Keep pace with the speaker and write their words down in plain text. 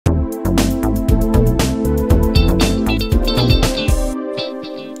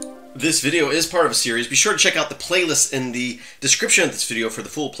This video is part of a series. Be sure to check out the playlist in the description of this video for the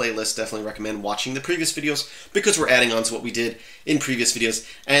full playlist. Definitely recommend watching the previous videos because we're adding on to what we did in previous videos.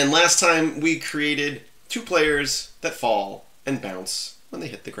 And last time we created two players that fall and bounce when they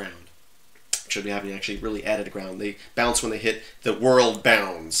hit the ground. Actually, we haven't actually really added a ground. They bounce when they hit the world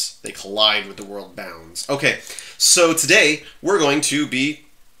bounds. They collide with the world bounds. Okay, so today we're going to be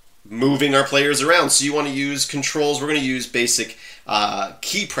moving our players around. So you want to use controls. We're going to use basic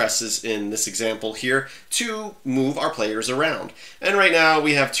key presses in this example here to move our players around. And right now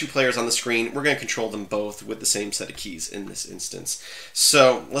we have two players on the screen. We're going to control them both with the same set of keys in this instance.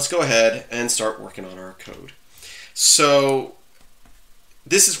 So let's go ahead and start working on our code. So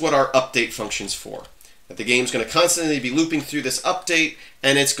this is what our update function's for. That the game's going to constantly be looping through this update,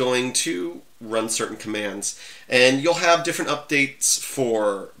 and it's going to run certain commands. And you'll have different updates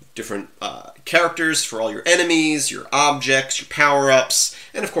for different characters, for all your enemies, your objects, your power-ups,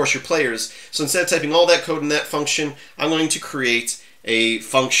 and of course your players. So instead of typing all that code in that function, I'm going to create a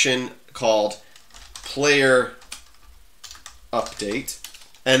function called player update,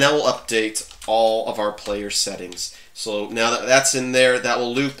 and that will update all of our player settings. So now that that's in there, that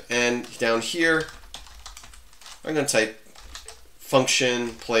will loop, and down here I'm going to type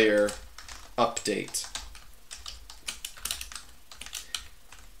function player update.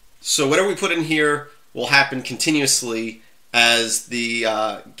 So whatever we put in here will happen continuously as the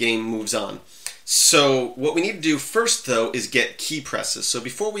game moves on. So what we need to do first, though, is get key presses. So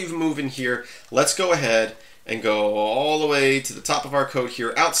before we even move in here, let's go ahead and go all the way to the top of our code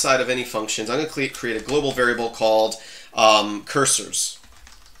here, outside of any functions. I'm going to create a global variable called cursors.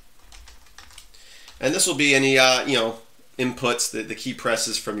 And this will be any inputs, the key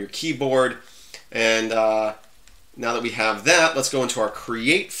presses from your keyboard. And now that we have that, let's go into our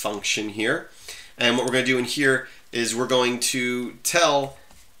create function here. And what we're going to do in here is we're going to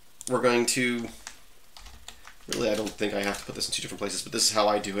really, I don't think I have to put this in two different places, but this is how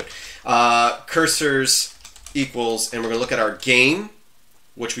I do it. Cursors equals, and we're going to look at our game,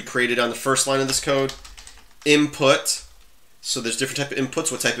 which we created on the first line of this code. Input, so there's different type of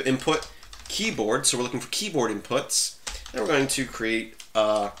inputs. What type of input? Keyboard, so we're looking for keyboard inputs. And we're going to create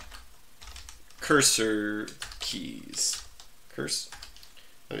cursor keys.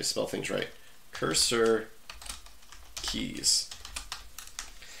 Let me spell things right. Cursor keys.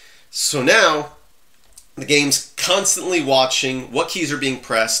 So now the game's constantly watching what keys are being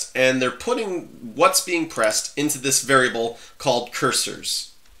pressed, and they're putting what's being pressed into this variable called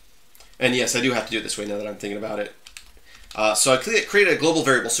cursors. And yes, I do have to do it this way now that I'm thinking about it. So I created a global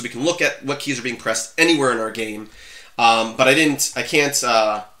variable so we can look at what keys are being pressed anywhere in our game. But I can't,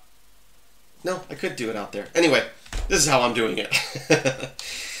 no, I could do it out there. Anyway, this is how I'm doing it.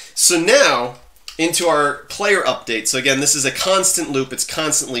 So now, into our player update. So again, this is a constant loop. It's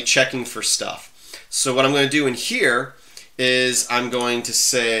constantly checking for stuff. So what I'm going to do in here is I'm going to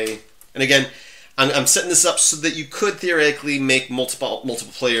say, and again, I'm setting this up so that you could theoretically make multiple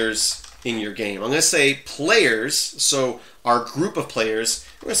players in your game. I'm going to say players, so our group of players,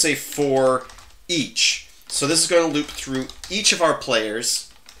 we're going to say for each. So this is going to loop through each of our players.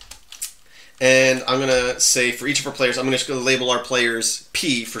 And I'm going to say for each of our players, I'm just going to label our players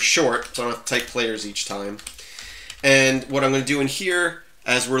P for short, so I don't have to type players each time. And what I'm going to do in here,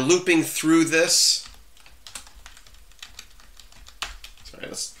 as we're looping through this, sorry,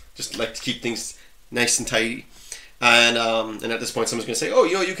 let's just like to keep things nice and tidy. And at this point, someone's going to say, oh,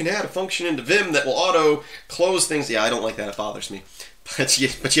 you can add a function into Vim that will auto close things. Yeah, I don't like that. It bothers me.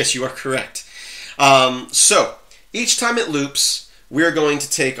 But yes, you are correct. So each time it loops, we're going to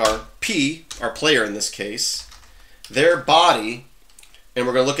take our P, our player in this case, their body, and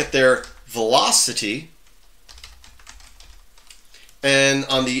we're going to look at their velocity. And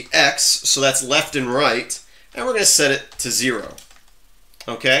on the X, so that's left and right, and we're going to set it to 0.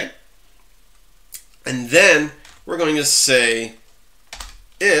 Okay? And then we're going to say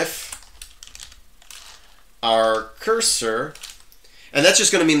if our cursor, and that's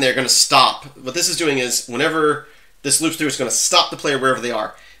just going to mean they're going to stop. What this is doing is whenever this loops through, it's going to stop the player wherever they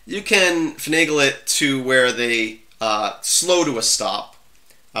are. You can finagle it to where they slow to a stop.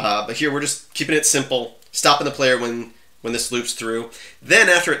 But here we're just keeping it simple, stopping the player when this loops through. Then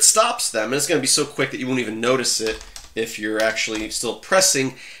after it stops them, and it's going to be so quick that you won't even notice it if you're actually still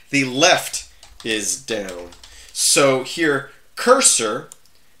pressing, the left is down. So here, cursor,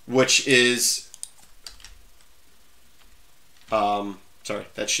 which is, sorry,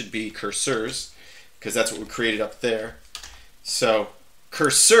 that should be cursors, because that's what we created up there. So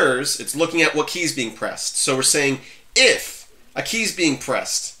cursors, it's looking at what key is being pressed. So we're saying if a key is being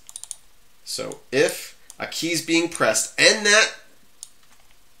pressed. So if a key is being pressed and that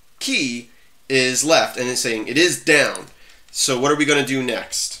key is left, and it's saying it is down. So what are we going to do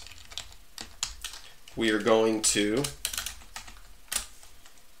next? We are going to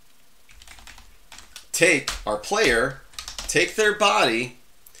take our player, take their body,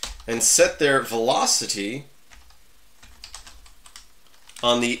 and set their velocity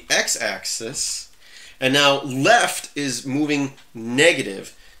on the x-axis. And now left is moving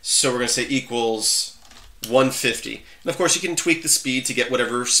negative, so we're going to say equals 150. And of course you can tweak the speed to get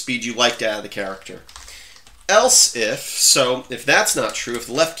whatever speed you like out of the character. Else if that's not true, if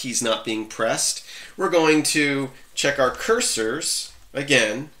the left key is not being pressed, we're going to check our cursors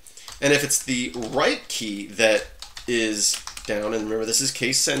again, and if it's the right key that is down, and remember this is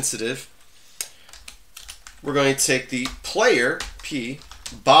case sensitive, we're going to take the player, P,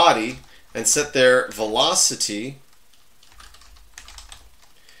 body, and set their velocity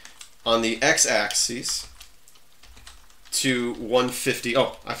on the x-axis to 150.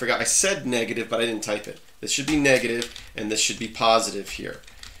 Oh, I forgot, I said negative, but I didn't type it. This should be negative, and this should be positive here.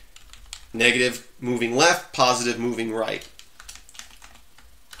 Negative moving left, positive moving right.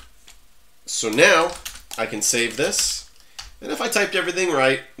 So now I can save this, and if I typed everything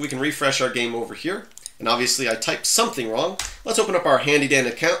right, we can refresh our game over here. And obviously I typed something wrong. Let's open up our handy dandy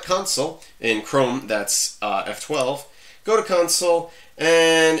console in Chrome, that's F12. Go to console,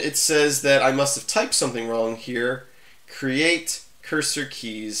 and it says that I must have typed something wrong here. Create cursor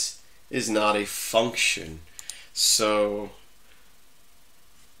keys is not a function. So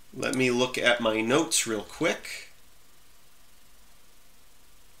let me look at my notes real quick.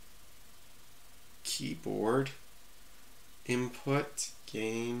 Keyboard, input,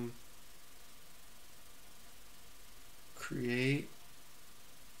 game, create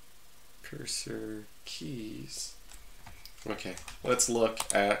cursor keys. Okay, let's look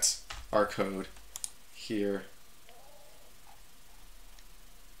at our code here.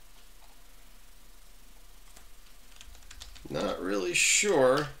 Not really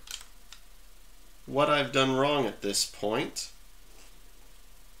sure what I've done wrong at this point.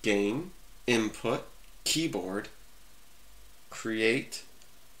 Game, input, keyboard, create.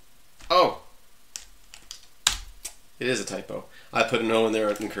 Oh! It is a typo. I put an O in there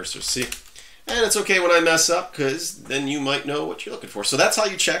in cursor, see? And it's okay when I mess up, because then you might know what you're looking for. So that's how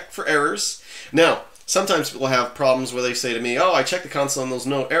you check for errors. Now, sometimes people have problems where they say to me, oh, I checked the console and there's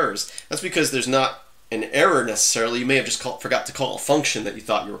no errors. That's because there's not an error necessarily. You may have just forgot to call a function that you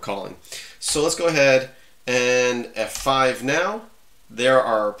thought you were calling. So let's go ahead and F5 now. There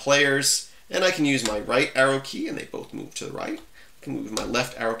are our players, and I can use my right arrow key, and they both move to the right. I can move my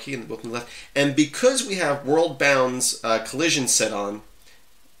left arrow key, and they both move left. And because we have world bounds collision set on,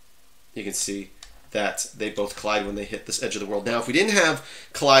 you can see that they both collide when they hit this edge of the world. Now, if we didn't have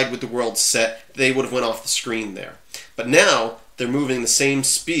collide with the world set, they would have went off the screen there. But now they're moving the same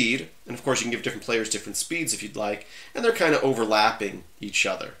speed, and of course you can give different players different speeds if you'd like, and they're kind of overlapping each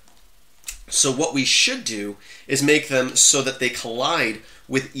other. So what we should do is make them so that they collide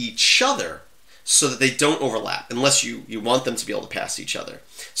with each other so that they don't overlap, unless you want them to be able to pass each other.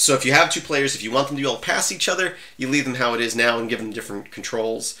 So if you have two players, if you want them to be able to pass each other, you leave them how it is now and give them different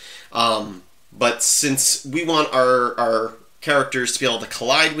controls. But since we want our characters to be able to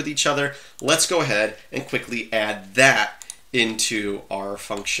collide with each other, let's go ahead and quickly add that into our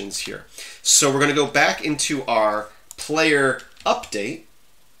functions here. So we're going to go back into our player update,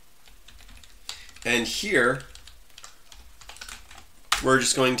 and here we're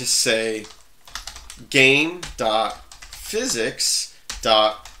just going to say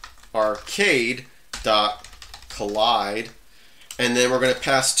game.physics.arcade.collide, and then we're going to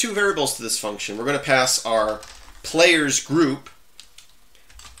pass two variables to this function. We're going to pass our players group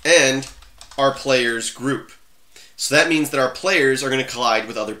and our players group. So that means that our players are going to collide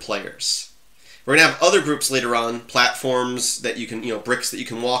with other players. We're going to have other groups later on, platforms that you can, bricks that you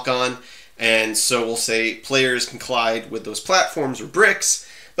can walk on, and so we'll say players can collide with those platforms or bricks,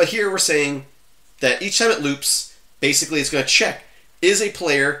 but here we're saying that each time it loops, basically it's going to check, is a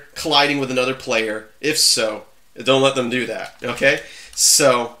player colliding with another player? If so, don't let them do that, okay?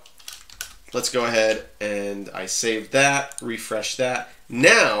 So let's go ahead and I saved that, refresh that.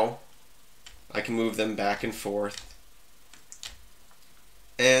 Now I can move them back and forth,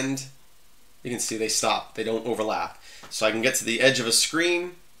 and you can see they stop, they don't overlap. So I can get to the edge of a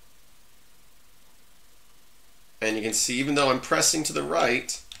screen, and you can see even though I'm pressing to the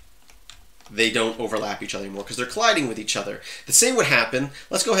right, they don't overlap each other anymore because they're colliding with each other. The same would happen.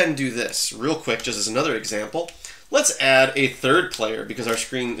 Let's go ahead and do this real quick just as another example. Let's add a third player because our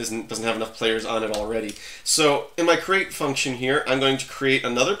screen doesn't have enough players on it already. So in my create function here, I'm going to create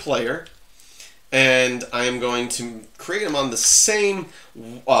another player, and I am going to create him on the same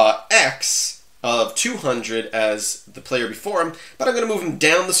X of 200 as the player before him, but I'm going to move him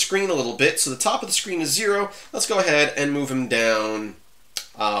down the screen a little bit. So the top of the screen is 0. Let's go ahead and move him down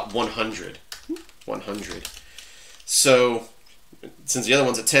 100. 100. So since the other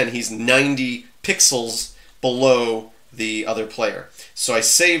one's at 10, he's 90 pixels below the other player. So I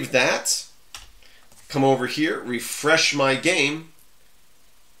save that, come over here, refresh my game,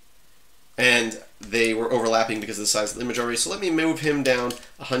 and they were overlapping because of the size of the image already. So let me move him down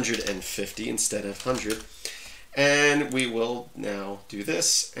 150 instead of 100. And we will now do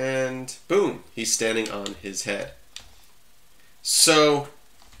this, and boom, he's standing on his head. So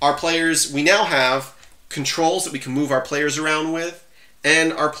our players, we now have controls that we can move our players around with,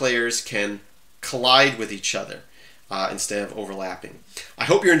 and our players can collide with each other instead of overlapping. I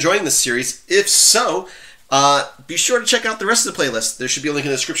hope you're enjoying this series. If so, be sure to check out the rest of the playlist. There should be a link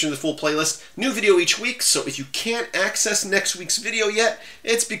in the description to the full playlist. New video each week, so if you can't access next week's video yet,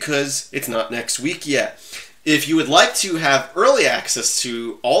 it's because it's not next week yet. If you would like to have early access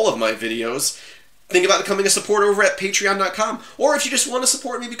to all of my videos, think about becoming a supporter over at patreon.com. Or if you just want to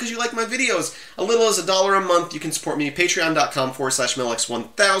support me because you like my videos, a little as $1 a month, you can support me at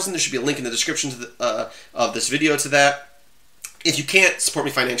patreon.com/MelX1000. There should be a link in the description to of this video to that. If you can't support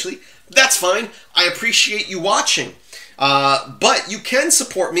me financially, that's fine. I appreciate you watching. But you can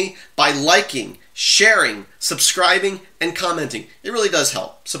support me by liking, sharing, subscribing, and commenting. It really does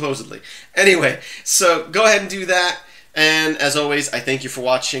help, supposedly. Anyway, so go ahead and do that. And as always, I thank you for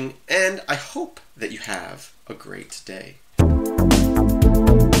watching, and I hope that you have a great day.